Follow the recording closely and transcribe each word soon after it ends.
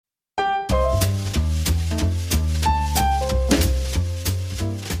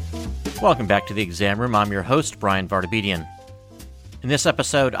Welcome back to the Exam Room. I'm your host, Brian Vardabedian. In this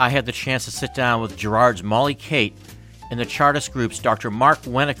episode, I had the chance to sit down with Jarrard's Molly Cate and the Chartis Group's Dr. Mark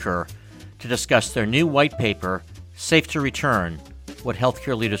Wenneker to discuss their new white paper, Safe to Return, What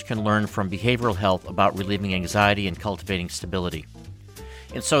Healthcare Leaders Can Learn from Behavioral Health About Relieving Anxiety and Cultivating Stability.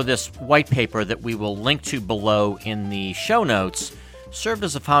 And so this white paper that we will link to below in the show notes served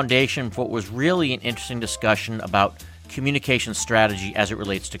as a foundation for what was really an interesting discussion about communication strategy as it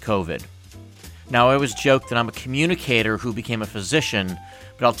relates to COVID. Now, I always joke that I'm a communicator who became a physician,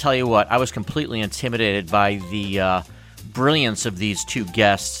 but I'll tell you what, I was completely intimidated by the brilliance of these two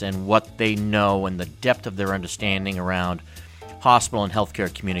guests and what they know and the depth of their understanding around hospital and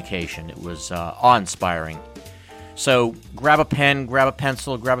healthcare communication. It was awe-inspiring. So grab a pen, grab a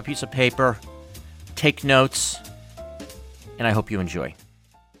pencil, grab a piece of paper, take notes, and I hope you enjoy.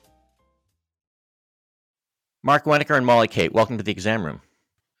 Mark Wenneker and Molly Cate, welcome to the Exam Room.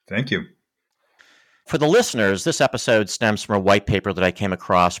 Thank you. For the listeners, this episode stems from a white paper that I came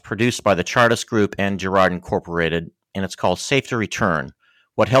across produced by the Chartis Group and Jarrard Incorporated, and it's called Safe to Return,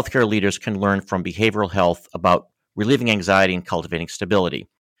 What Healthcare Leaders Can Learn from Behavioral Health About Relieving Anxiety and Cultivating Stability.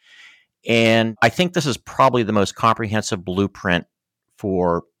 And I think this is probably the most comprehensive blueprint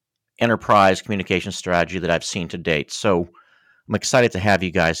for enterprise communication strategy that I've seen to date. So I'm excited to have you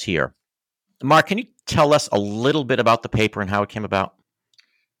guys here. Mark, can you tell us a little bit about the paper and how it came about?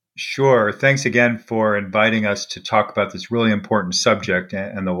 Sure. Thanks again for inviting us to talk about this really important subject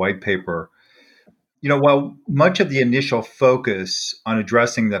and the white paper. While much of the initial focus on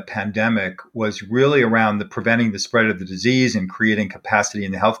addressing the pandemic was really around preventing the spread of the disease and creating capacity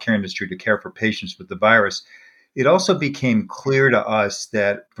in the healthcare industry to care for patients with the virus, it also became clear to us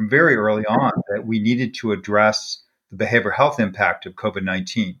that from very early on that we needed to address the behavioral health impact of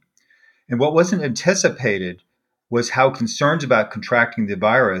COVID-19. And what wasn't anticipated was how concerns about contracting the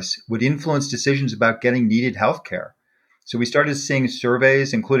virus would influence decisions about getting needed health care. So we started seeing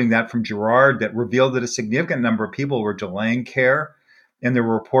surveys, including that from Jarrard, that revealed that a significant number of people were delaying care. And there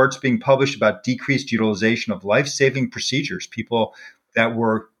were reports being published about decreased utilization of life-saving procedures, people that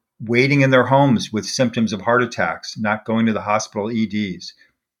were waiting in their homes with symptoms of heart attacks, not going to the hospital EDs,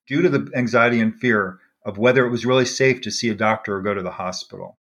 due to the anxiety and fear of whether it was really safe to see a doctor or go to the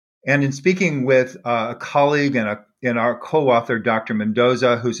hospital. And in speaking with a colleague and our co-author, Dr.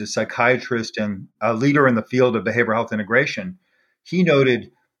 Mendoza, who's a psychiatrist and a leader in the field of behavioral health integration, he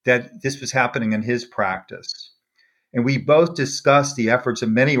noted that this was happening in his practice. And we both discussed the efforts of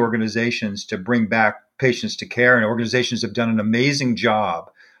many organizations to bring back patients to care, and organizations have done an amazing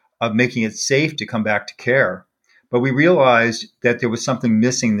job of making it safe to come back to care. But we realized that there was something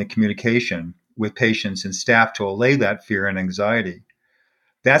missing in the communication with patients and staff to allay that fear and anxiety.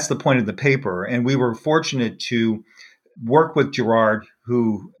 That's the point of the paper. And we were fortunate to work with Jarrard,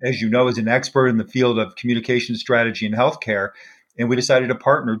 who, as you know, is an expert in the field of communication strategy in healthcare. And we decided to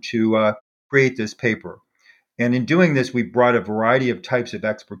partner to create this paper. And in doing this, we brought a variety of types of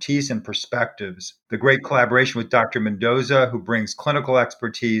expertise and perspectives. The great collaboration with Dr. Mendoza, who brings clinical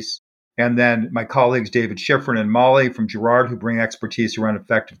expertise. And then my colleagues, David Schifrin and Molly from Jarrard, who bring expertise around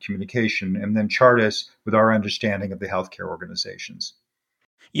effective communication. And then Chartis with our understanding of the healthcare organizations.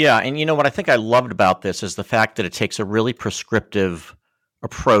 Yeah, and what I think I loved about this is the fact that it takes a really prescriptive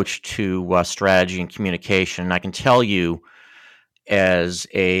approach to strategy and communication. And I can tell you, as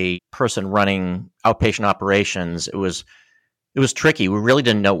a person running outpatient operations, it was tricky. We really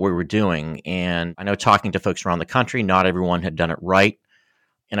didn't know what we were doing. And I know talking to folks around the country, not everyone had done it right.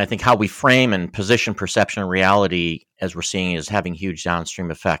 And I think how we frame and position perception and reality, as we're seeing, is having huge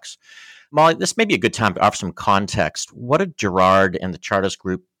downstream effects. Molly, this may be a good time to offer some context. What did Jarrard and the Chartis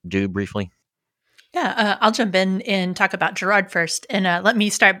Group do briefly? Yeah, I'll jump in and talk about Jarrard first. And let me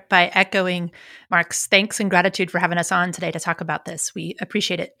start by echoing Mark's thanks and gratitude for having us on today to talk about this. We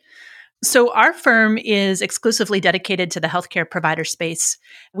appreciate it. So our firm is exclusively dedicated to the healthcare provider space.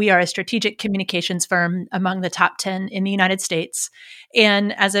 We are a strategic communications firm among the top 10 in the United States.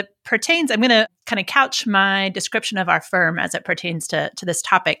 And as it pertains, I'm going to kind of couch my description of our firm as it pertains to this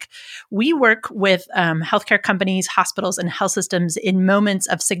topic. We work with healthcare companies, hospitals, and health systems in moments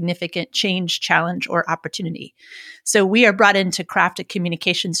of significant change, challenge, or opportunity. So we are brought in to craft a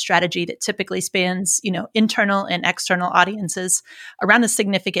communication strategy that typically spans, internal and external audiences around a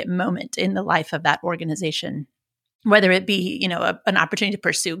significant moment in the life of that organization. Whether it be, an opportunity to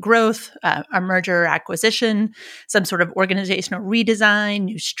pursue growth, a merger or acquisition, some sort of organizational redesign,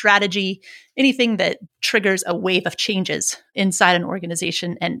 new strategy, anything that triggers a wave of changes inside an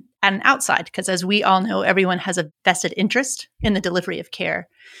organization and outside. Because as we all know, everyone has a vested interest in the delivery of care.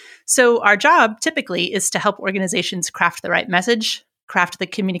 So our job typically is to help organizations craft the right message, craft the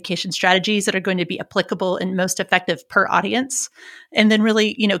communication strategies that are going to be applicable and most effective per audience, and then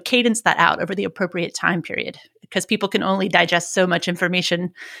really, cadence that out over the appropriate time period, because people can only digest so much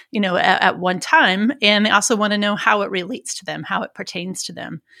information, at one time. And they also want to know how it relates to them, how it pertains to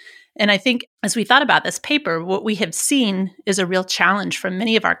them. And I think as we thought about this paper, what we have seen is a real challenge from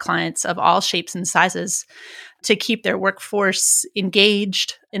many of our clients of all shapes and sizes to keep their workforce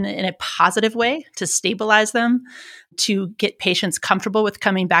engaged in a positive way, to stabilize them, to get patients comfortable with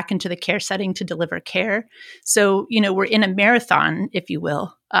coming back into the care setting to deliver care. So, we're in a marathon, if you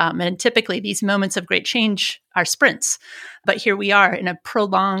will. And typically these moments of great change are sprints. But here we are in a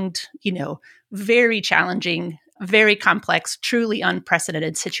prolonged, very challenging, very complex, truly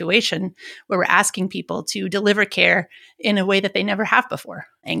unprecedented situation where we're asking people to deliver care in a way that they never have before.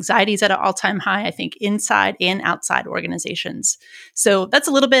 Anxiety is at an all-time high, I think, inside and outside organizations. So that's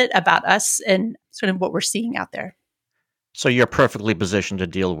a little bit about us and sort of what we're seeing out there. So you're perfectly positioned to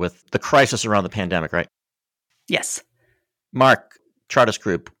deal with the crisis around the pandemic, right? Yes. Mark, Chartis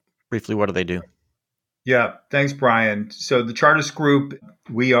Group, briefly, what do they do? Yeah, thanks, Brian. So the Chartis Group,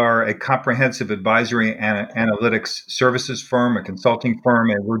 we are a comprehensive advisory and analytics services firm, a consulting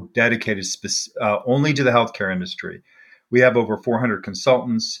firm, and we're dedicated only to the healthcare industry. We have over 400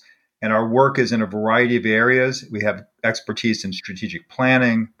 consultants, and our work is in a variety of areas. We have expertise in strategic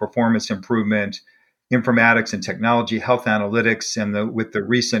planning, performance improvement, informatics and technology, health analytics, and with the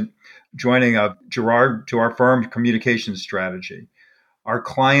recent joining of Jarrard to our firm, communication strategy. Our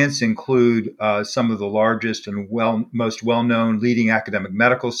clients include some of the largest and most well-known leading academic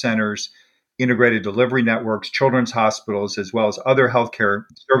medical centers, integrated delivery networks, children's hospitals, as well as other healthcare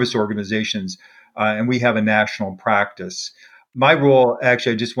service organizations, and we have a national practice. My role,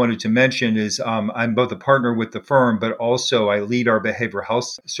 actually, I just wanted to mention is I'm both a partner with the firm, but also I lead our behavioral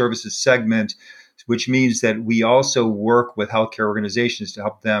health services segment, which means that we also work with healthcare organizations to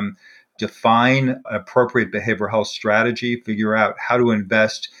help them define appropriate behavioral health strategy, figure out how to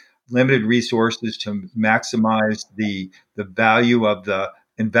invest limited resources to maximize the value of the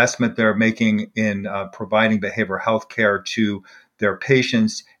investment they're making in providing behavioral health care to their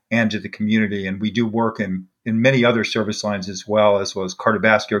patients and to the community. And we do work in many other service lines as well as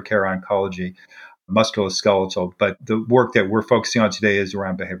cardiovascular care, oncology, musculoskeletal. But the work that we're focusing on today is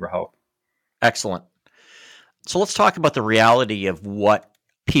around behavioral health. Excellent. So let's talk about the reality of what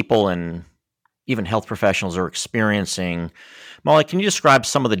people and even health professionals are experiencing. Molly, can you describe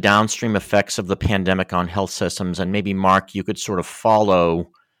some of the downstream effects of the pandemic on health systems? And maybe, Mark, you could sort of follow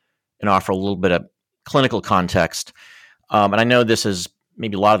and offer a little bit of clinical context. And I know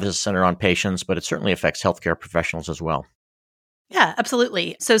maybe a lot of this is centered on patients, but it certainly affects healthcare professionals as well. Yeah,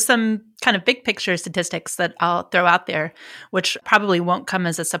 absolutely. So some kind of big picture statistics that I'll throw out there, which probably won't come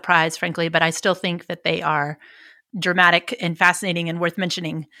as a surprise, frankly, but I still think that they are dramatic and fascinating and worth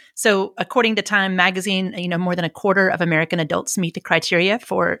mentioning. So according to Time magazine, more than a quarter of American adults meet the criteria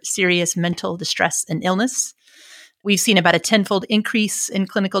for serious mental distress and illness. We've seen about a tenfold increase in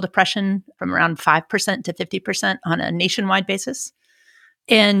clinical depression from around 5% to 50% on a nationwide basis.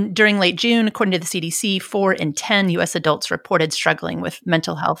 And during late June, according to the CDC, 4 in 10 U.S. adults reported struggling with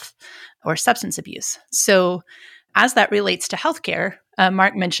mental health or substance abuse. So as that relates to healthcare,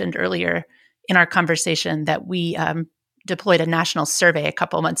 Mark mentioned earlier in our conversation that we deployed a national survey a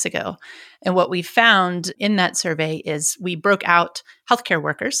couple months ago. And what we found in that survey is we broke out healthcare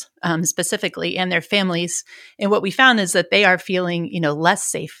workers specifically and their families. And what we found is that they are feeling, less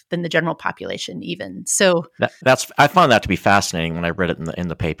safe than the general population even. So I found that to be fascinating when I read it in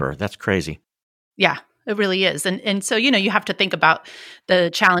the paper. That's crazy. Yeah, it really is. And so, you have to think about the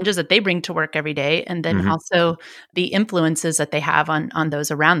challenges that they bring to work every day, and then also the influences that they have on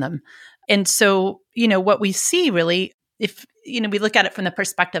those around them. And so, what we see really, if, we look at it from the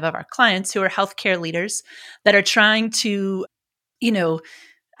perspective of our clients who are healthcare leaders that are trying to,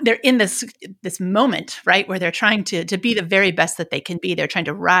 they're in this moment, right, where they're trying to be the very best that they can be. They're trying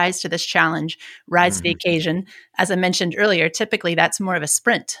to rise to this challenge, rise to the occasion. As I mentioned earlier, typically that's more of a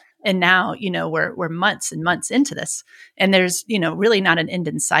sprint. And now, we're months and months into this, and there's, really not an end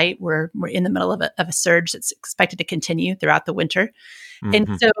in sight. We're in the middle of a surge that's expected to continue throughout the winter. And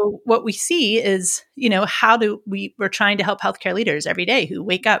so what we see is, we're trying to help healthcare leaders every day who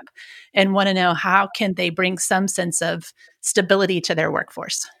wake up and want to know how can they bring some sense of stability to their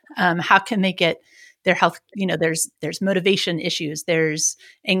workforce? How can they get their health? There's motivation issues, there's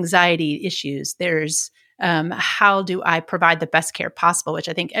anxiety issues, there's how do I provide the best care possible, which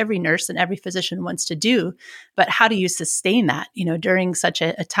I think every nurse and every physician wants to do. But how do you sustain that, during such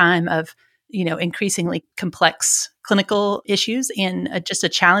a time of, increasingly complex clinical issues and just a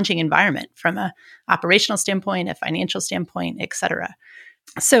challenging environment from a operational standpoint, a financial standpoint, et cetera.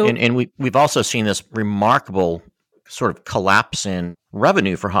 So, And we've also seen this remarkable sort of collapse in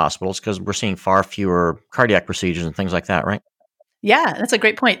revenue for hospitals because we're seeing far fewer cardiac procedures and things like that, right? yeah, that's a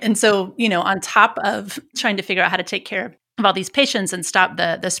great point. And so, on top of trying to figure out how to take care of all these patients and stop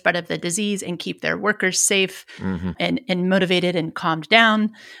the spread of the disease and keep their workers safe Mm-hmm. and motivated and calmed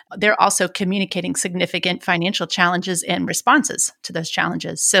down, they're also communicating significant financial challenges and responses to those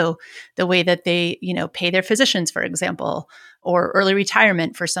challenges. So the way that they, pay their physicians, for example, or early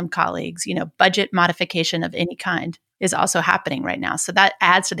retirement for some colleagues, budget modification of any kind is also happening right now. So that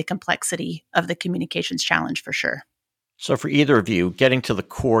adds to the complexity of the communications challenge for sure. So for either of you, getting to the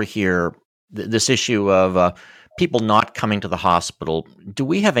core here, this issue of people not coming to the hospital, do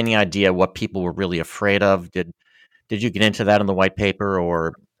we have any idea what people were really afraid of? Did you get into that in the white paper,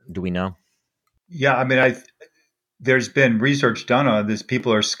 or do we know? Yeah, I mean, there's been research done on this.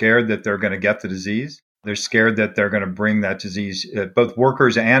 People are scared that they're going to get the disease. They're scared that they're going to bring that disease, both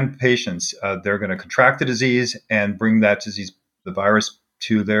workers and patients. They're going to contract the disease and bring that disease, the virus,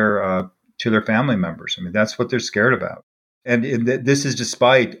 to their family members. I mean, that's what they're scared about. And this is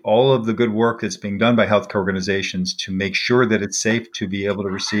despite all of the good work that's being done by healthcare organizations to make sure that it's safe to be able to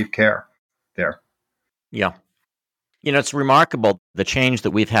receive care there. Yeah. It's remarkable the change that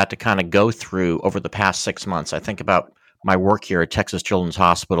we've had to kind of go through over the past 6 months. I think about my work here at Texas Children's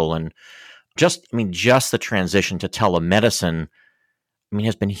Hospital, and just the transition to telemedicine,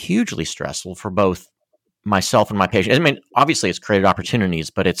 has been hugely stressful for both myself and my patients. Obviously it's created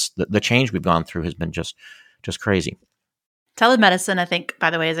opportunities, but it's the change we've gone through has been just crazy. Telemedicine, I think, by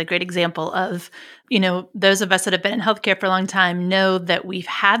the way, is a great example of, those of us that have been in healthcare for a long time know that we've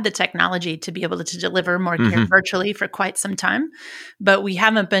had the technology to be able to deliver more care virtually for quite some time, but we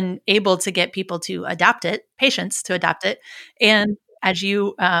haven't been able to get people to adopt it, patients to adopt it. And as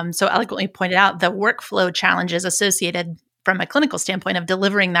you so eloquently pointed out, the workflow challenges associated from a clinical standpoint of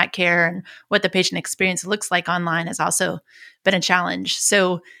delivering that care and what the patient experience looks like online has also been a challenge.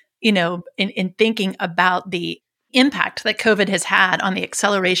 So, in thinking about the impact that COVID has had on the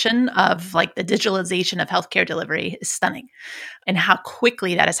acceleration of the digitalization of healthcare delivery is stunning, and how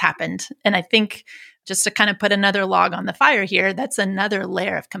quickly that has happened. And I think just to kind of put another log on the fire here, that's another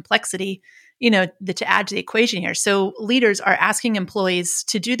layer of complexity, to add to the equation here. So leaders are asking employees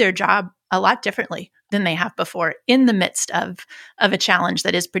to do their job a lot differently than they have before in the midst of a challenge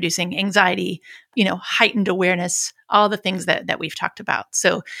that is producing anxiety, heightened awareness, all the things that we've talked about.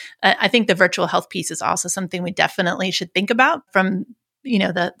 So I think the virtual health piece is also something we definitely should think about from,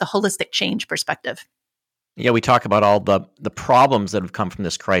 the holistic change perspective. Yeah, we talk about all the problems that have come from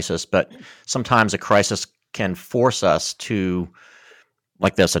this crisis, but sometimes a crisis can force us to,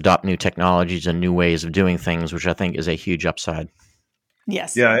 like this, adopt new technologies and new ways of doing things, which I think is a huge upside.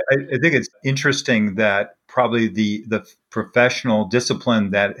 Yes. Yeah, I think it's interesting that probably the professional discipline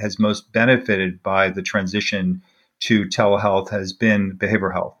that has most benefited by the transition to telehealth has been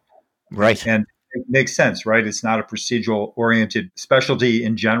behavioral health. Right. And it makes sense, right? It's not a procedural oriented specialty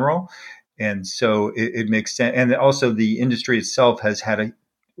in general. And so it makes sense. And also the industry itself has had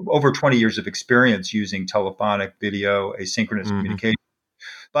over 20 years of experience using telephonic video, asynchronous communication.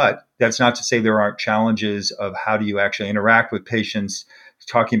 But that's not to say there aren't challenges of how do you actually interact with patients,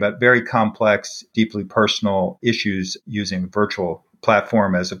 talking about very complex, deeply personal issues using virtual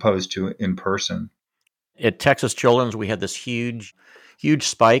platform as opposed to in person. At Texas Children's, we had this huge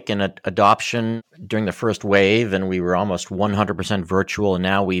spike in adoption during the first wave, and we were almost 100% virtual. And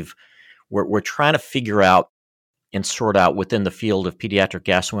now we're trying to figure out and sort out within the field of pediatric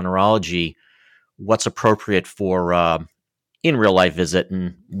gastroenterology what's appropriate for in real life visit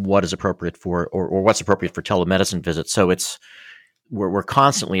and what is appropriate for or what's appropriate for telemedicine visits. So we're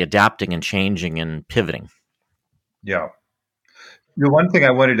constantly adapting and changing and pivoting. Yeah. The one thing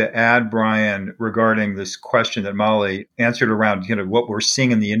I wanted to add, Brian, regarding this question that Molly answered around, what we're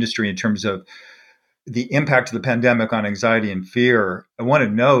seeing in the industry in terms of the impact of the pandemic on anxiety and fear, I want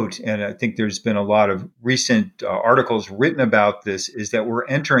to note, and I think there's been a lot of recent articles written about this, is that we're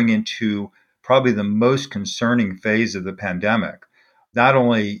entering into probably the most concerning phase of the pandemic. Not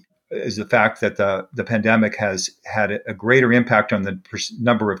only is the fact that the pandemic has had a greater impact on the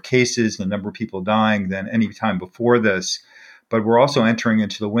number of cases, the number of people dying than any time before this, but we're also entering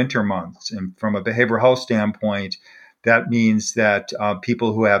into the winter months. And from a behavioral health standpoint, that means that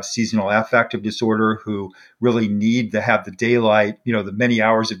people who have seasonal affective disorder, who really need to have the daylight, the many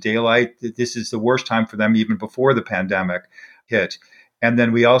hours of daylight, this is the worst time for them even before the pandemic hit. And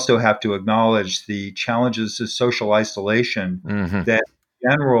then we also have to acknowledge the challenges of social isolation that in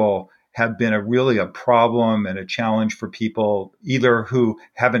general have been really a problem and a challenge for people either who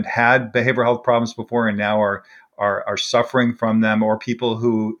haven't had behavioral health problems before and now are are suffering from them, or people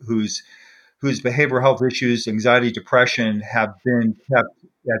whose behavioral health issues, anxiety, depression, have been kept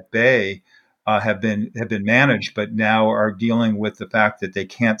at bay, have been managed, but now are dealing with the fact that they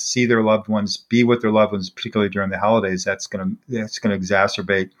can't see their loved ones, be with their loved ones, particularly during the holidays. That's going to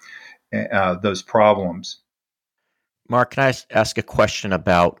exacerbate those problems. Mark, can I ask a question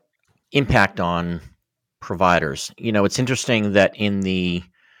about impact on providers? It's interesting that in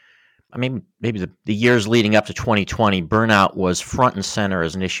maybe the years leading up to 2020, burnout was front and center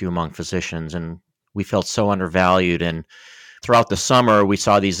as an issue among physicians, and we felt so undervalued. And throughout the summer, we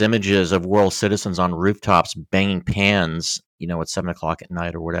saw these images of world citizens on rooftops banging pans, at 7:00 at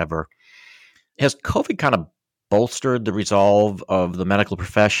night or whatever. Has COVID kind of bolstered the resolve of the medical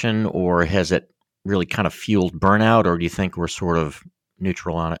profession, or has it really kind of fueled burnout, or do you think we're sort of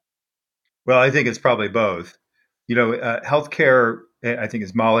neutral on it? Well, I think it's probably both. Healthcare, I think,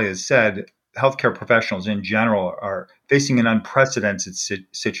 as Molly has said, healthcare professionals in general are facing an unprecedented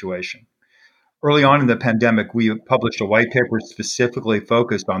situation. Early on in the pandemic, we published a white paper specifically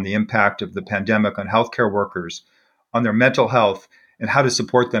focused on the impact of the pandemic on healthcare workers, on their mental health, and how to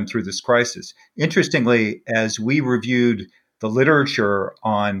support them through this crisis. Interestingly, as we reviewed the literature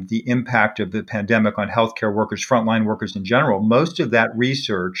on the impact of the pandemic on healthcare workers, frontline workers in general, most of that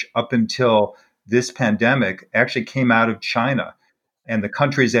research up until this pandemic actually came out of China and the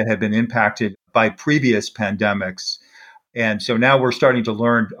countries that had been impacted by previous pandemics. And so now we're starting to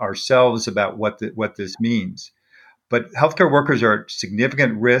learn ourselves about what this means. But healthcare workers are at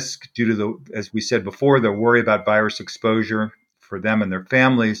significant risk due to as we said before, the worry about virus exposure for them and their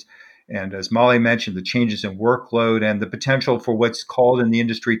families. And as Molly mentioned, the changes in workload and the potential for what's called in the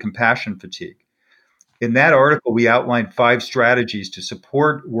industry compassion fatigue. In that article, we outlined 5 strategies to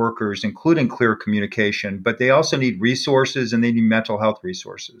support workers, including clear communication, but they also need resources and they need mental health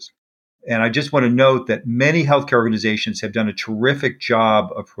resources. And I just want to note that many healthcare organizations have done a terrific job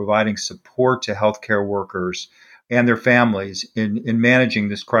of providing support to healthcare workers and their families in managing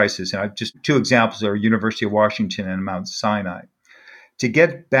this crisis. And just 2 examples are University of Washington and Mount Sinai. To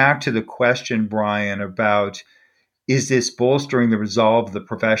get back to the question, Brian, about is this bolstering the resolve of the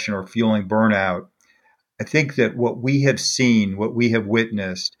profession or fueling burnout? I think that what we have seen, what we have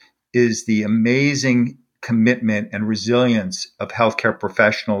witnessed, is the amazing commitment and resilience of healthcare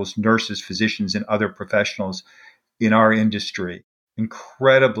professionals, nurses, physicians, and other professionals in our industry.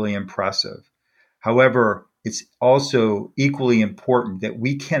 Incredibly impressive. However, it's also equally important that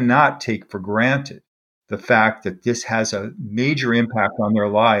we cannot take for granted the fact that this has a major impact on their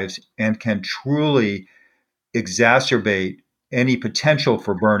lives and can truly exacerbate any potential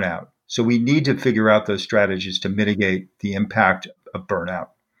for burnout. So we need to figure out those strategies to mitigate the impact of burnout.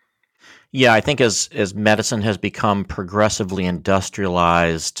 Yeah, I think as medicine has become progressively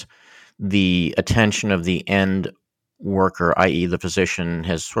industrialized, the attention of the end worker, i.e. the physician,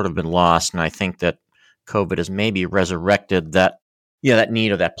 has sort of been lost. And I think that COVID has maybe resurrected that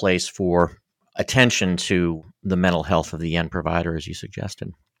need or that place for attention to the mental health of the end provider, as you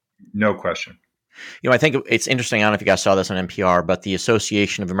suggested. No question. I think it's interesting. I don't know if you guys saw this on NPR, but the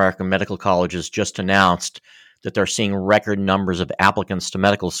Association of American Medical Colleges just announced that they're seeing record numbers of applicants to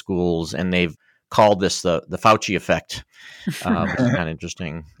medical schools, and they've called this the Fauci effect, which is kind of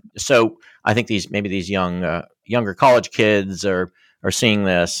interesting. So I think these younger college kids are seeing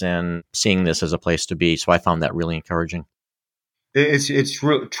this and seeing this as a place to be. So I found that really encouraging. It's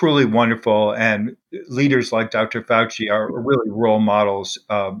truly wonderful, and leaders like Dr. Fauci are really role models,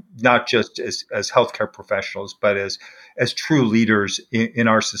 not just as healthcare professionals, but as true leaders in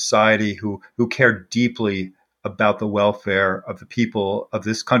our society who care deeply about the welfare of the people of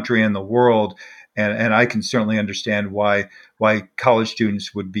this country and the world. And I can certainly understand why college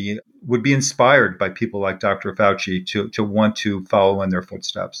students would be inspired by people like Dr. Fauci to want to follow in their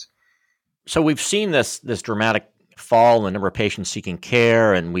footsteps. So we've seen this dramatic fall in the number of patients seeking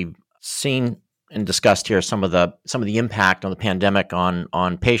care, and we've seen and discussed here some of the impact on the pandemic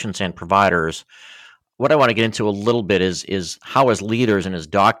on patients and providers. What I want to get into a little bit is how, as leaders and as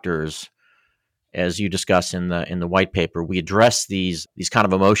doctors, as you discuss in the white paper, we address these kind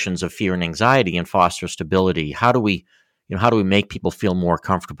of emotions of fear and anxiety and foster stability. How do we make people feel more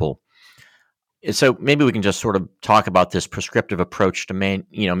comfortable? So maybe we can just sort of talk about this prescriptive approach to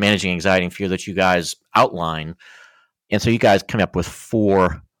managing anxiety and fear that you guys outline. And so you guys come up with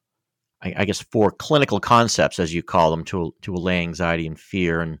 4 clinical concepts, as you call them, to allay anxiety and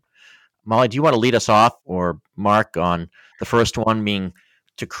fear. And Molly, do you want to lead us off, or Mark, on the first one being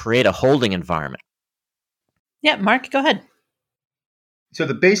to create a holding environment? Yeah, Mark, go ahead. So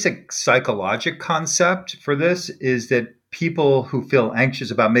the basic psychologic concept for this is that people who feel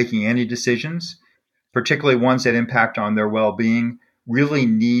anxious about making any decisions particularly ones that impact on their well-being, really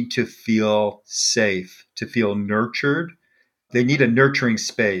need to feel safe, to feel nurtured. They need a nurturing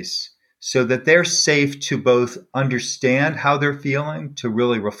space so that they're safe to both understand how they're feeling, to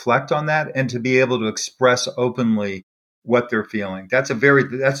really reflect on that, and to be able to express openly what they're feeling. That's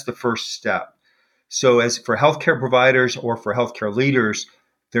the first step. So as for healthcare providers or for healthcare leaders,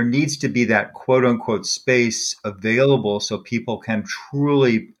 there needs to be that quote unquote space available so people can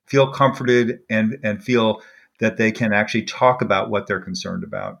truly feel comforted and feel that they can actually talk about what they're concerned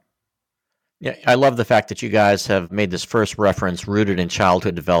about. Yeah, I love the fact that you guys have made this first reference rooted in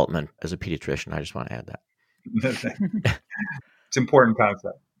childhood development as a pediatrician. I just want to add that. It's an important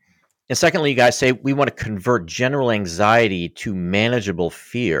concept. And secondly, you guys say we want to convert general anxiety to manageable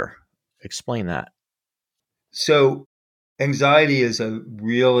fear. Explain that. So anxiety is a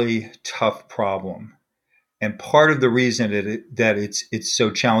really tough problem. And part of the reason that it's so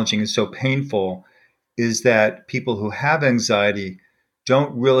challenging and so painful is that people who have anxiety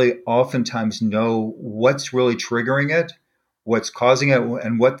don't really oftentimes know what's really triggering it, what's causing it,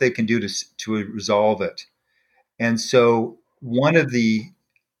 and what they can do to resolve it. And so one of the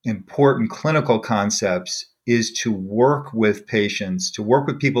important clinical concepts is to work with patients, to work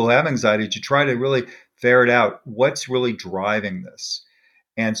with people who have anxiety, to try to really ferret out what's really driving this.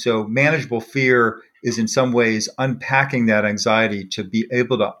 And so manageable fear is in some ways unpacking that anxiety to be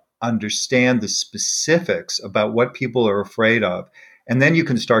able to understand the specifics about what people are afraid of. And then you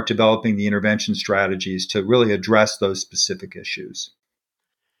can start developing the intervention strategies to really address those specific issues.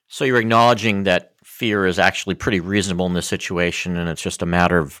 So you're acknowledging that fear is actually pretty reasonable in this situation, and it's just a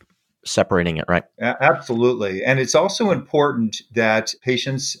matter of separating it, right? Absolutely. And it's also important that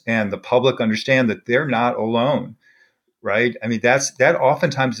patients and the public understand that they're not alone. Right. I mean, that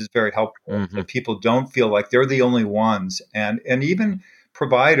oftentimes is very helpful. That people don't feel like they're the only ones. And even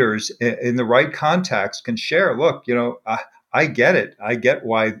providers in the right context can share, look, I get it. I get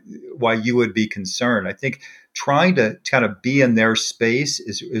why you would be concerned. I think trying to kind of be in their space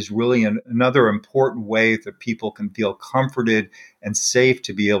is really another important way that people can feel comforted and safe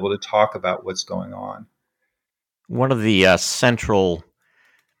to be able to talk about what's going on. One of the central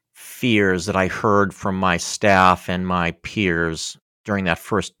fears that I heard from my staff and my peers during that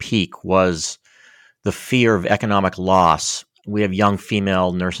first peak was the fear of economic loss. We have young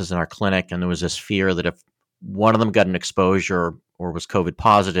female nurses in our clinic, and there was this fear that if one of them got an exposure or was COVID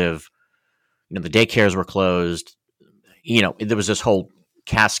positive, the daycares were closed. There was this whole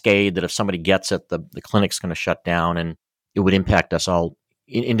cascade that if somebody gets it, the clinic's going to shut down, and it would impact us all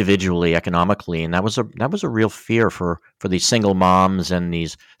individually, economically. And that was a real fear for these single moms and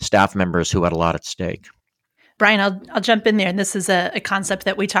these staff members who had a lot at stake. Brian, I'll jump in there. And this is a concept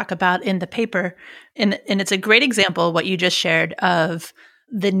that we talk about in the paper. And it's a great example, what you just shared, of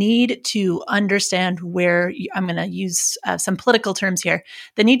the need to understand where, I'm going to use some political terms here,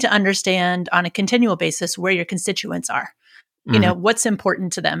 the need to understand on a continual basis where your constituents are. What's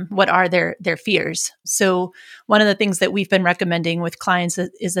important to them? What are their fears? So one of the things that we've been recommending with clients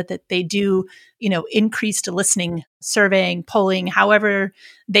is that they do, increased listening, surveying, polling, however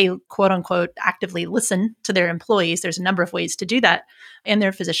they quote unquote actively listen to their employees. There's a number of ways to do that, and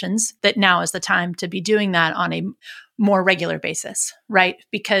their physicians, that now is the time to be doing that on a more regular basis, right?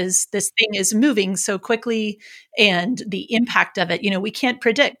 Because this thing is moving so quickly, and the impact of it, we can't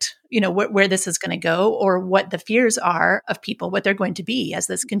predict, where this is going to go or what the fears are of people, what they're going to be as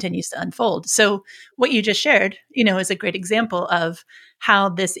this continues to unfold. So what you just shared, is a great example of how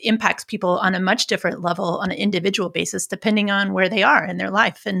this impacts people on a much different level on an individual basis, depending on where they are in their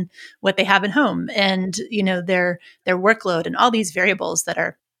life and what they have at home and, their workload and all these variables that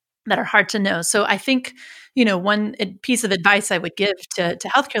are hard to know. So I think, one piece of advice I would give to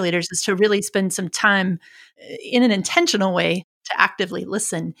healthcare leaders is to really spend some time in an intentional way to actively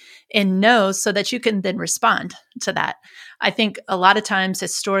listen and know so that you can then respond to that. I think a lot of times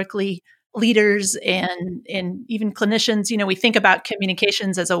historically, leaders and even clinicians, we think about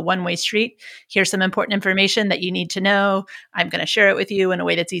communications as a one-way street. Here's some important information that you need to know. I'm going to share it with you in a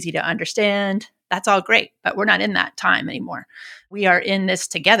way that's easy to understand. That's all great, but we're not in that time anymore. We are in this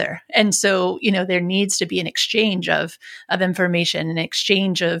together. And so, there needs to be an exchange of information, an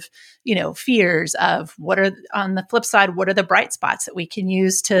exchange of, fears of on the flip side, what are the bright spots that we can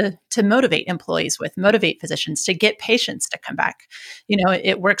use to motivate employees with, motivate physicians, to get patients to come back.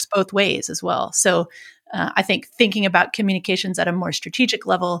 It works both ways as well. So I think thinking about communications at a more strategic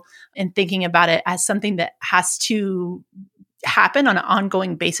level and thinking about it as something that has to happen on an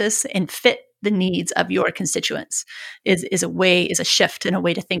ongoing basis and fit the needs of your constituents is a shift in a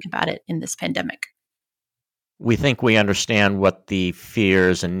way to think about it in this pandemic. We think we understand what the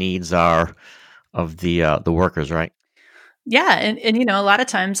fears and needs are of the workers, right? Yeah. And a lot of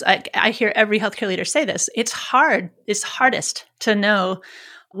times I hear every healthcare leader say this. It's hardest to know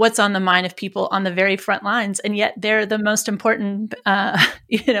what's on the mind of people on the very front lines. And yet they're the most important, part of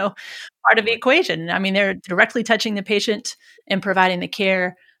the Right. equation. I mean, they're directly touching the patient and providing the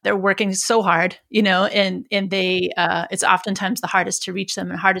care. They're working so hard, and they, it's oftentimes the hardest to reach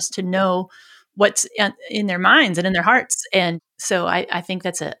them and hardest to know what's in their minds and in their hearts. And so I think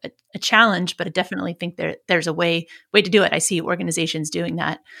that's a challenge, but I definitely think there's a way to do it. I see organizations doing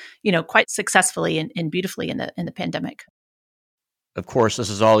that, quite successfully and beautifully in the pandemic. Of course, this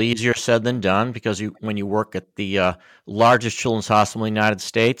is all easier said than done because when you work at the largest children's hospital in the United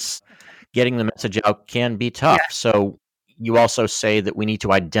States, getting the message out can be Yeah. tough. So you also say that we need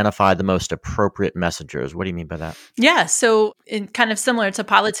to identify the most appropriate messengers. What do you mean by that? Yeah. So, kind of similar to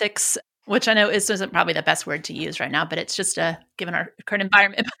politics, which I know isn't probably the best word to use right now, but it's just given our current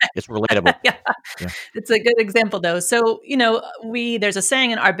environment. It's relatable. Yeah. Yeah. It's a good example though. So, there's a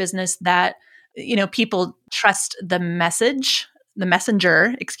saying in our business that, people trust the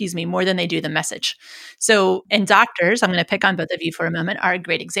messenger, excuse me, more than they do the message. So, and doctors, I'm going to pick on both of you for a moment, are a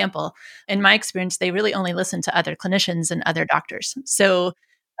great example. In my experience, they really only listen to other clinicians and other doctors. So,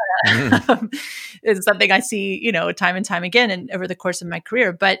 Mhm. it's something I see, time and time again and over the course of my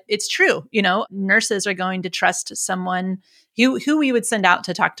career. But it's true, nurses are going to trust someone who we would send out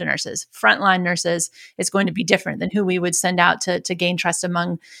to talk to nurses. Frontline nurses is going to be different than who we would send out to gain trust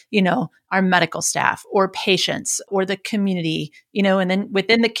among, our medical staff or patients or the community, and then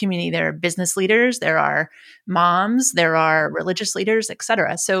within the community, there are business leaders, there are moms, there are religious leaders, et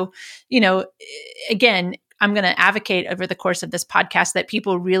cetera. So, again, I'm going to advocate over the course of this podcast that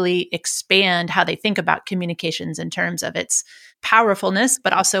people really expand how they think about communications in terms of its powerfulness,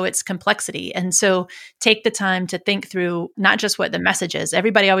 but also its complexity. And so take the time to think through not just what the message is.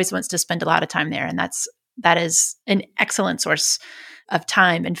 Everybody always wants to spend a lot of time there. And that is an excellent source of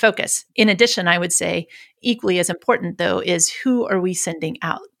time and focus. In addition, I would say equally as important though, is who are we sending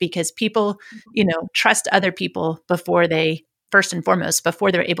out? Because people, trust other people first and foremost,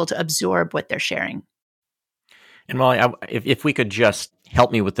 before they're able to absorb what they're sharing. And Molly, if we could just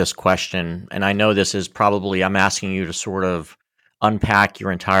help me with this question, and I know this is probably, I'm asking you to sort of unpack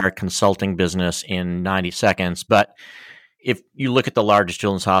your entire consulting business in 90 seconds, but if you look at the largest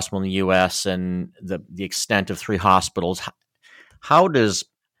children's hospital in the U.S. and the extent of 3 hospitals, how do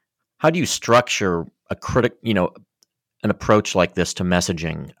you structure an approach like this to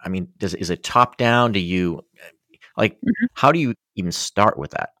messaging? I mean, is it top down? How do you even start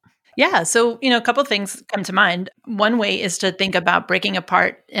with that? Yeah. So, a couple of things come to mind. One way is to think about breaking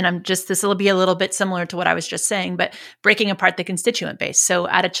apart, and this will be a little bit similar to what I was just saying, but breaking apart the constituent base. So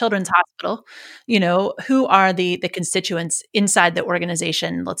at a children's hospital, who are the constituents inside the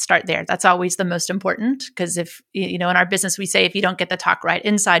organization? Let's start there. That's always the most important because if, in our business, we say if you don't get the talk right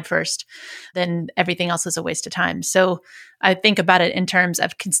inside first, then everything else is a waste of time. So I think about it in terms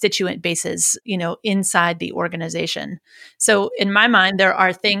of constituent bases, inside the organization. So in my mind, there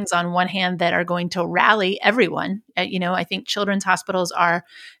are things on one hand that are going to rally everyone. I think children's hospitals are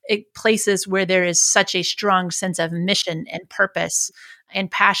places where there is such a strong sense of mission and purpose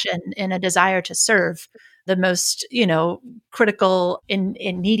and passion and a desire to serve the most, critical and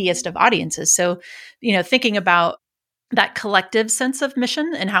neediest of audiences. So, thinking about that collective sense of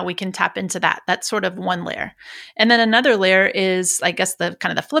mission and how we can tap into that. That's sort of one layer. And then another layer is, I guess, the kind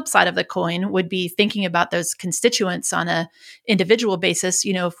of the flip side of the coin would be thinking about those constituents on a individual basis.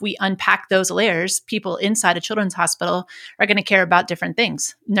 If we unpack those layers, people inside a children's hospital are going to care about different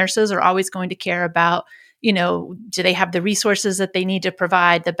things. Nurses are always going to care about, do they have the resources that they need to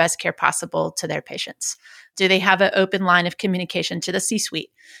provide the best care possible to their patients? Do they have an open line of communication to the C-suite?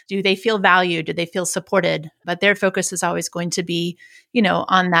 Do they feel valued? Do they feel supported? But their focus is always going to be,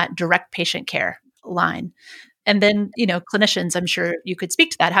 on that direct patient care line. And then, clinicians, I'm sure you could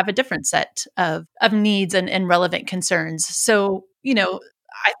speak to that, have a different set of needs and relevant concerns. So,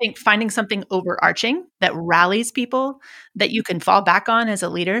 I think finding something overarching that rallies people that you can fall back on as a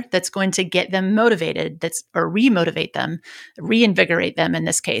leader that's going to get them motivated, or remotivate them, reinvigorate them in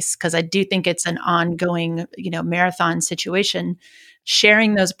this case, because I do think it's an ongoing, marathon situation.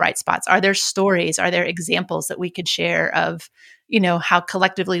 Sharing those bright spots. Are there stories? Are there examples that we could share of, how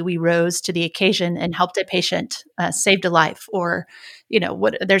collectively we rose to the occasion and helped a patient, saved a life, or,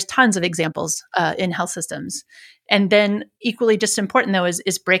 there's tons of examples in health systems. And then equally just important though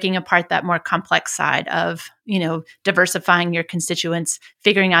is breaking apart that more complex side of, diversifying your constituents,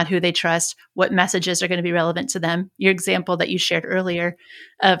 figuring out who they trust, what messages are going to be relevant to them. Your example that you shared earlier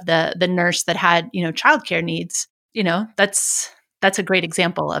of the nurse that had, childcare needs, that's a great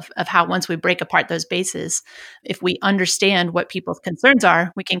example of how once we break apart those bases, if we understand what people's concerns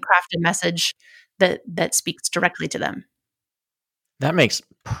are, we can craft a message that speaks directly to them. That makes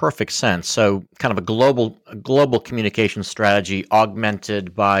perfect sense. So, kind of a global communication strategy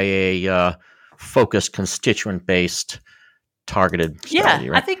augmented by a focused, constituent-based, targeted Yeah, strategy,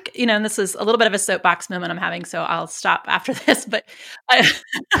 I right? think, and this is a little bit of a soapbox moment I'm having, so I'll stop after this. But I,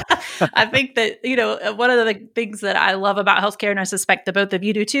 I think that, one of the things that I love about healthcare, and I suspect that both of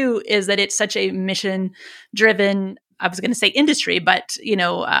you do too, is that it's such a mission driven, I was going to say industry, but,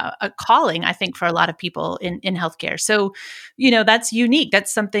 a calling, I think, for a lot of people in healthcare. So, that's unique.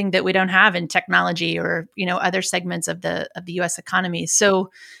 That's something that we don't have in technology or, other segments of the US economy. So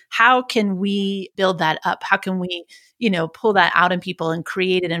how can we build that up? How can we pull that out in people and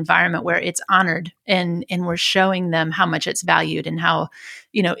create an environment where it's honored and we're showing them how much it's valued and how,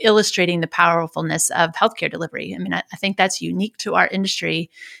 illustrating the powerfulness of healthcare delivery. I mean, I think that's unique to our industry.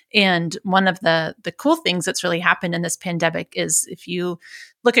 And one of the cool things that's really happened in this pandemic is if you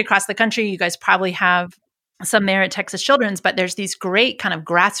look across the country, you guys probably have some there at Texas Children's, but there's these great kind of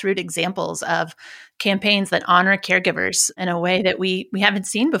grassroots examples of campaigns that honor caregivers in a way that we haven't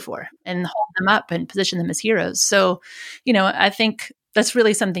seen before and hold them up and position them as heroes. So, I think that's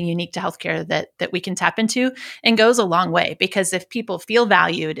really something unique to healthcare that we can tap into and goes a long way, because if people feel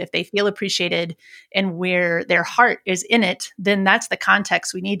valued, if they feel appreciated and where their heart is in it, then that's the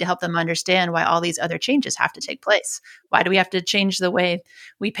context we need to help them understand why all these other changes have to take place. Why do we have to change the way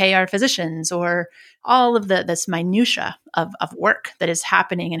we pay our physicians, or all of this minutia of work that is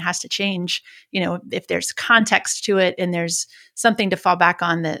happening and has to change? If there's context to it and there's something to fall back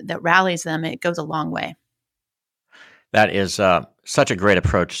on that rallies them, it goes a long way. That is such a great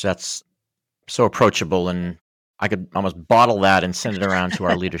approach. That's so approachable, and I could almost bottle that and send it around to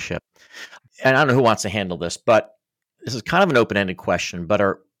our leadership. And I don't know who wants to handle this, but this is kind of an open-ended question. But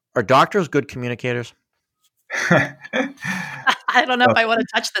are doctors good communicators? I don't know if I want to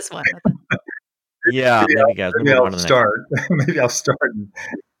touch this one. Yeah, maybe guys. Maybe I'll start. Maybe I'll start, and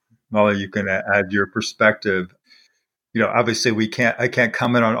Molly, you can add your perspective. Obviously I can't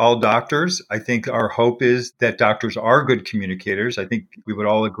comment on all doctors. I think our hope is that doctors are good communicators. I think we would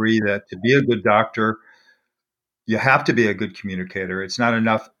all agree that to be a good doctor, you have to be a good communicator. It's not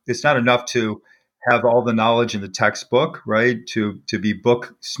enough to have all the knowledge in the textbook, right? To be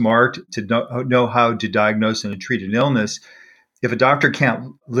book smart, to know how to diagnose and treat an illness. If a doctor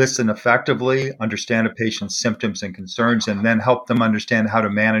can't listen effectively, understand a patient's symptoms and concerns, and then help them understand how to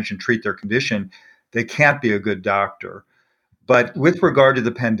manage and treat their condition, they can't be a good doctor. But with regard to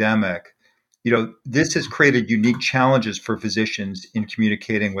the pandemic, this has created unique challenges for physicians in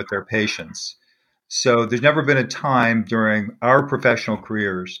communicating with their patients. So there's never been a time during our professional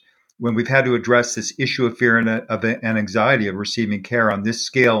careers when we've had to address this issue of fear and anxiety of receiving care on this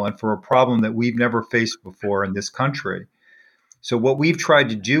scale, and for a problem that we've never faced before in this country. So what we've tried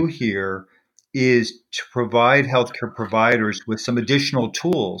to do here is to provide healthcare providers with some additional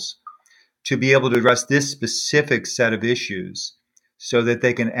tools to be able to address this specific set of issues so that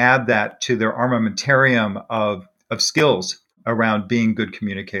they can add that to their armamentarium of skills around being good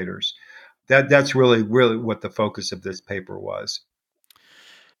communicators. That's really what the focus of this paper was.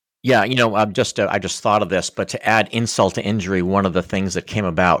 Yeah, I just thought of this, but to add insult to injury, one of the things that came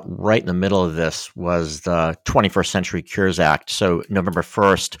about right in the middle of this was the 21st Century Cures Act. So November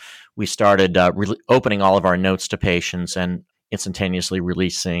 1st, we started opening all of our notes to patients and instantaneously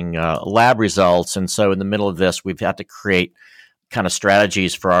releasing lab results. And so in the middle of this, we've had to create kind of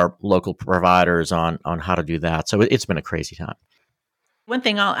strategies for our local providers on how to do that. So it's been a crazy time. One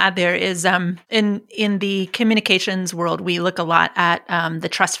thing I'll add there is in the communications world, we look a lot at the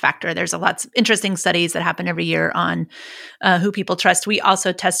trust factor. There's a lot of interesting studies that happen every year on who people trust. We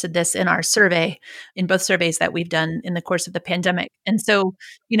also tested this in our survey, in both surveys that we've done in the course of the pandemic. And so,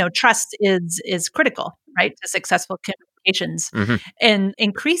 trust is critical, right, to successful communications. Mm-hmm. And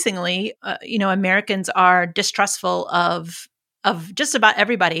increasingly, Americans are distrustful of just about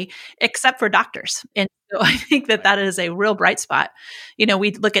everybody except for doctors. And so I think that is a real bright spot.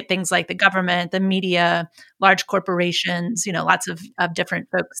 We look at things like the government, the media, large corporations, lots of different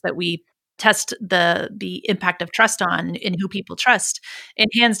folks that we test the impact of trust on and who people trust.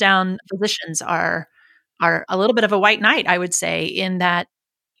 And hands down, physicians are a little bit of a white knight, I would say, in that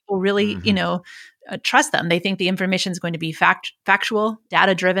people really, trust them. They think the information is going to be factual,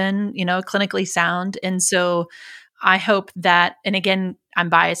 data driven, clinically sound. And so I hope that, and again, I'm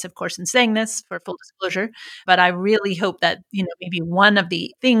biased, of course, in saying this for full disclosure, but I really hope that, maybe one of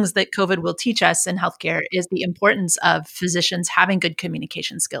the things that COVID will teach us in healthcare is the importance of physicians having good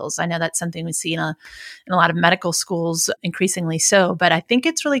communication skills. I know that's something we see in a lot of medical schools, increasingly so, but I think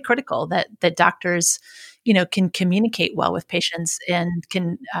it's really critical that doctors, can communicate well with patients and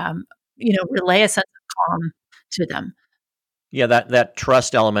can, relay a sense of calm to them. Yeah, that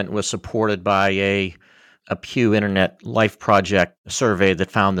trust element was supported by a Pew Internet Life Project survey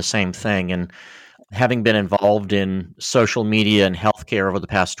that found the same thing. And having been involved in social media and healthcare over the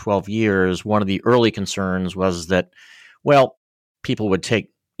past 12 years, one of the early concerns was that, well, people would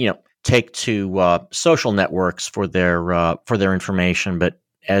take to social networks for their information. But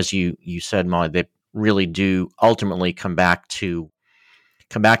as you said, Molly, they really do ultimately come back to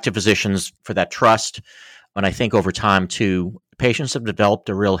physicians for that trust. And I think over time, too, patients have developed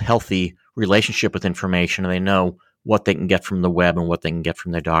a real healthy relationship with information, and they know what they can get from the web and what they can get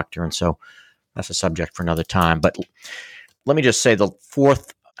from their doctor. And so that's a subject for another time. But let me just say the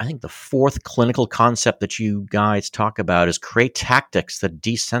fourth clinical concept that you guys talk about is create tactics that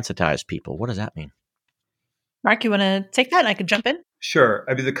desensitize people. What does that mean? Mark, you want to take that and I could jump in? Sure.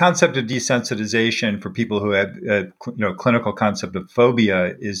 I mean, the concept of desensitization for people who have, clinical concept of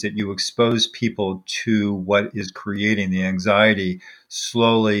phobia is that you expose people to what is creating the anxiety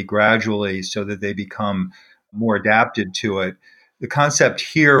slowly, gradually, so that they become more adapted to it. The concept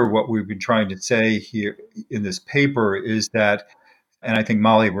here, what we've been trying to say here in this paper is that, and I think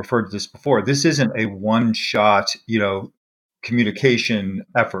Molly referred to this before, this isn't a one-shot, communication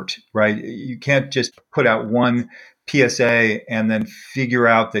effort, right? You can't just put out one PSA and then figure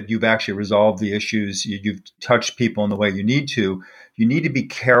out that you've actually resolved the issues. You've touched people in the way you need to. You need to be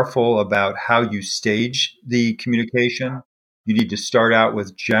careful about how you stage the communication. You need to start out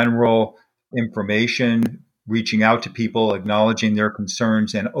with general information, reaching out to people, acknowledging their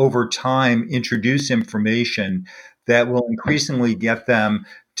concerns, and over time introduce information that will increasingly get them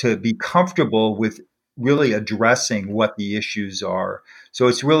to be comfortable with really addressing what the issues are. So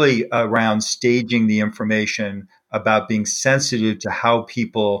it's really around staging the information, about being sensitive to how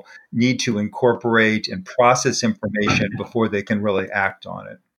people need to incorporate and process information before they can really act on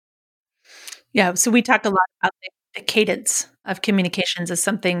it. Yeah, so we talk a lot about the cadence of communications as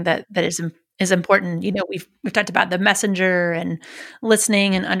something that is important. We've talked about the messenger and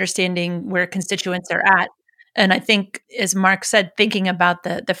listening and understanding where constituents are at. And I think, as Mark said, thinking about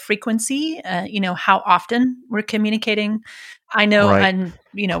the frequency, how often we're communicating. I know, Right. and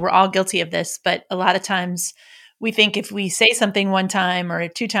we're all guilty of this, but a lot of times we think if we say something one time or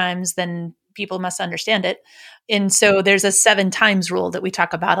two times, then people must understand it. And so there's a 7 times rule that we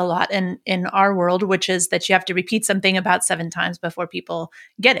talk about a lot in our world, which is that you have to repeat something about 7 times before people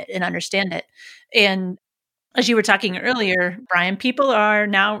get it and understand it. And as you were talking earlier, Brian, people are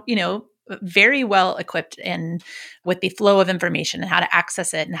now, very well equipped with the flow of information and how to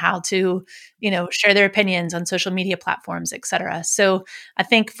access it and how to, share their opinions on social media platforms, et cetera. So I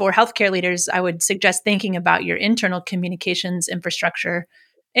think for healthcare leaders, I would suggest thinking about your internal communications infrastructure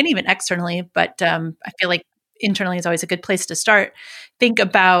and even externally. But I feel like internally is always a good place to start. Think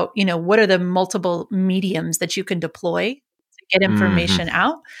about, what are the multiple mediums that you can deploy to get information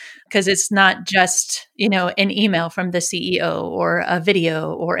out? Because it's not just, an email from the CEO or a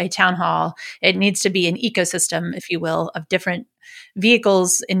video or a town hall. It needs to be an ecosystem, if you will, of different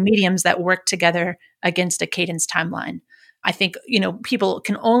vehicles and mediums that work together against a cadence timeline. I think, people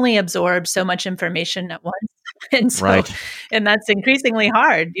can only absorb so much information at once. And so, Right. and that's increasingly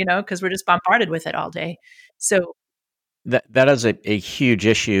hard, because we're just bombarded with it all day. So That is a huge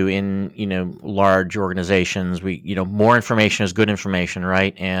issue in large organizations. We more information is good information,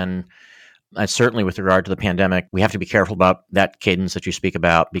 right? And certainly with regard to the pandemic, we have to be careful about that cadence that you speak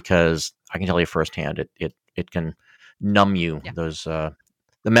about, because I can tell you firsthand, it can numb you. Yeah. Those the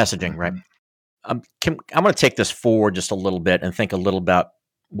messaging, right? I'm going to take this forward just a little bit and think a little about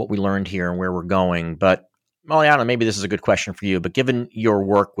what we learned here and where we're going. But Molly, I don't know, maybe this is a good question for you. But given your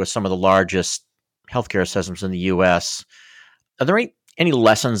work with some of the largest healthcare systems in the U.S., are there any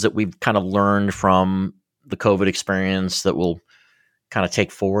lessons that we've kind of learned from the COVID experience that we'll kind of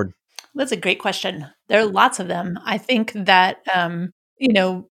take forward? That's a great question. There are lots of them. I think that,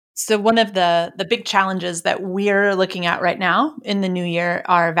 so one of the big challenges that we're looking at right now in the new year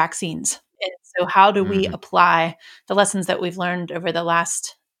are vaccines. And so how do we apply the lessons that we've learned over the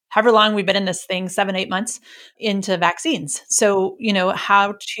last, however long we've been in this thing, 7, 8 months, into vaccines? So,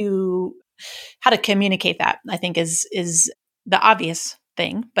 how to communicate that, I think is the obvious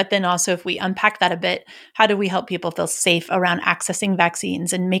thing. But then also, if we unpack that a bit, how do we help people feel safe around accessing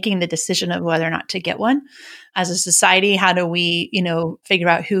vaccines and making the decision of whether or not to get one? As a society, how do we, figure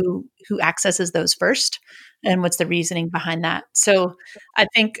out who accesses those first and what's the reasoning behind that? So I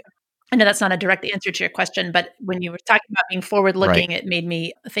think, I know that's not a direct answer to your question, but when you were talking about being forward-looking, Right. it made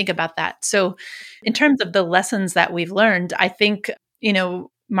me think about that. So in terms of the lessons that we've learned, I think,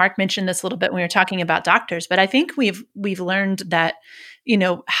 Mark mentioned this a little bit when we were talking about doctors, but I think we've learned that,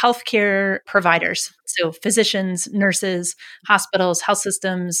 healthcare providers, so physicians, nurses, hospitals, health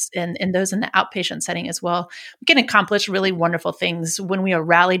systems, and those in the outpatient setting as well, we can accomplish really wonderful things when we are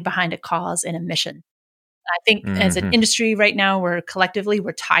rallied behind a cause and a mission. I think as an industry right now, we're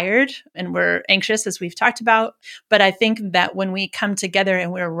tired and we're anxious, as we've talked about. But I think that when we come together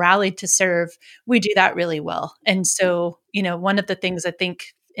and we're rallied to serve, we do that really well. And so, one of the things I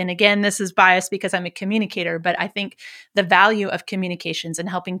think, and again, this is biased because I'm a communicator, but I think the value of communications and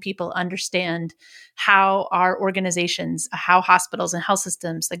helping people understand how our organizations, how hospitals and health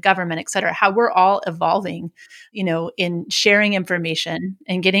systems, the government, et cetera, how we're all evolving, in sharing information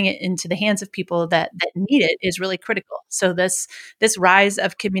and getting it into the hands of people that need it is really critical. So this rise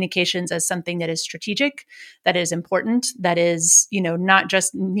of communications as something that is strategic, that is important, that is, not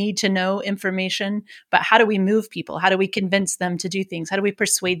just need to know information, but how do we move people? How do we convince them to do things? How do we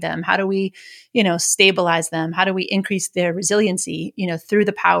persuade them? How do we, stabilize them? How do we increase their resiliency, through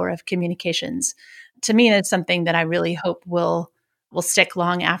the power of communications? To me, that's something that I really hope will stick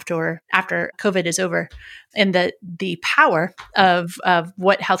long after COVID is over, and the power of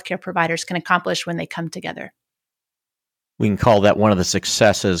what healthcare providers can accomplish when they come together. We can call that one of the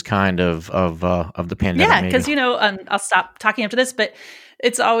successes, kind of the pandemic. Yeah, because I'll stop talking after this, but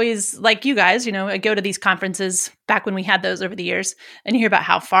it's always like you guys. I go to these conferences back when we had those over the years, and you hear about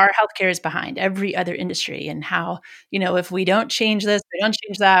how far healthcare is behind every other industry, and how if we don't change this, we don't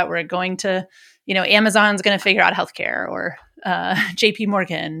change that, we're going to, Amazon's going to figure out healthcare, or JP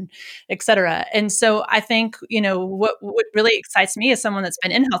Morgan, et cetera. And so I think, what really excites me as someone that's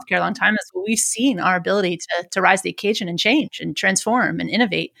been in healthcare a long time is we've seen our ability to rise to the occasion and change and transform and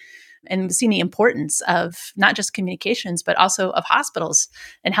innovate, and seen the importance of not just communications, but also of hospitals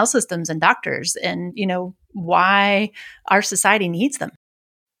and health systems and doctors, and, why our society needs them.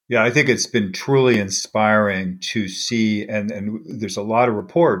 Yeah, I think it's been truly inspiring to see, and there's a lot of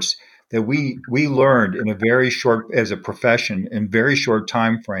reports that we learned in a very short, as a profession, in very short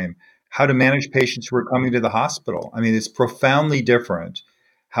time frame, how to manage patients who are coming to the hospital. I mean, it's profoundly different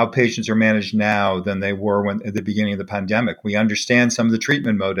how patients are managed now than they were at the beginning of the pandemic. We understand some of the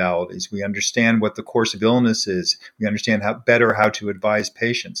treatment modalities. We understand what the course of illness is. We understand how to advise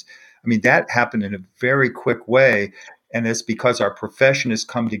patients. I mean, that happened in a very quick way, and it's because our profession has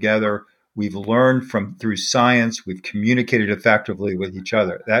come together. We've learned through science. We've communicated effectively with each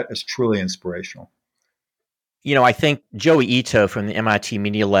other. That is truly inspirational. I think Joey Ito from the MIT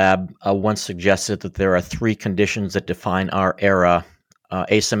Media Lab once suggested that there are 3 conditions that define our era: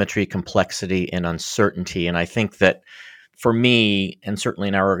 asymmetry, complexity, and uncertainty. And I think that for me, and certainly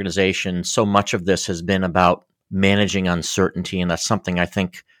in our organization, so much of this has been about managing uncertainty. And that's something I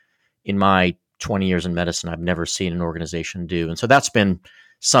think in my 20 years in medicine, I've never seen an organization do. And so that's been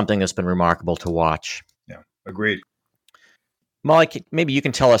something that's been remarkable to watch. Yeah, agreed. Molly, maybe you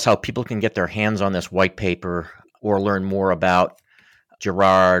can tell us how people can get their hands on this white paper or learn more about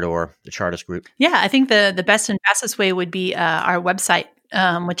Jarrard or the Chartis group. Yeah, I think the best and fastest way would be our website,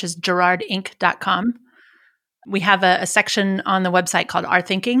 which is jarrardinc.com. We have a section on the website called Our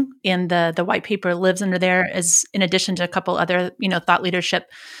Thinking, and the white paper lives under there, as in addition to a couple other thought leadership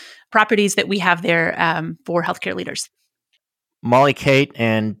properties that we have there for healthcare leaders. Molly, Cate,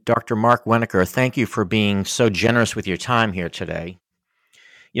 and Dr. Mark Wenneker, thank you for being so generous with your time here today.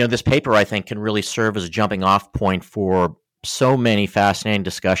 This paper, I think, can really serve as a jumping off point for so many fascinating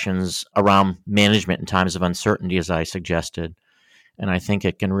discussions around management in times of uncertainty, as I suggested. And I think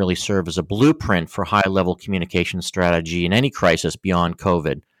it can really serve as a blueprint for high-level communication strategy in any crisis beyond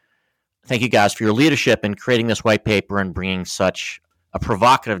COVID. Thank you guys for your leadership in creating this white paper and bringing such a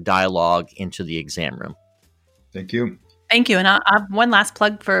provocative dialogue into the exam room. Thank you. Thank you. And I'll have one last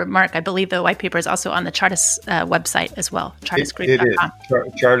plug for Mark. I believe the white paper is also on the Chartis website as well, chartisgroup.com.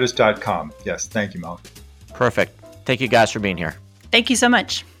 It is, chartis.com. Yes, thank you, Molly. Perfect. Thank you guys for being here. Thank you so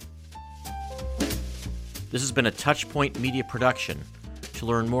much. This has been a Touchpoint Media production. To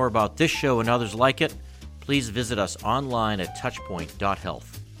learn more about this show and others like it, please visit us online at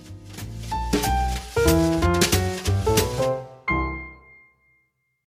touchpoint.health.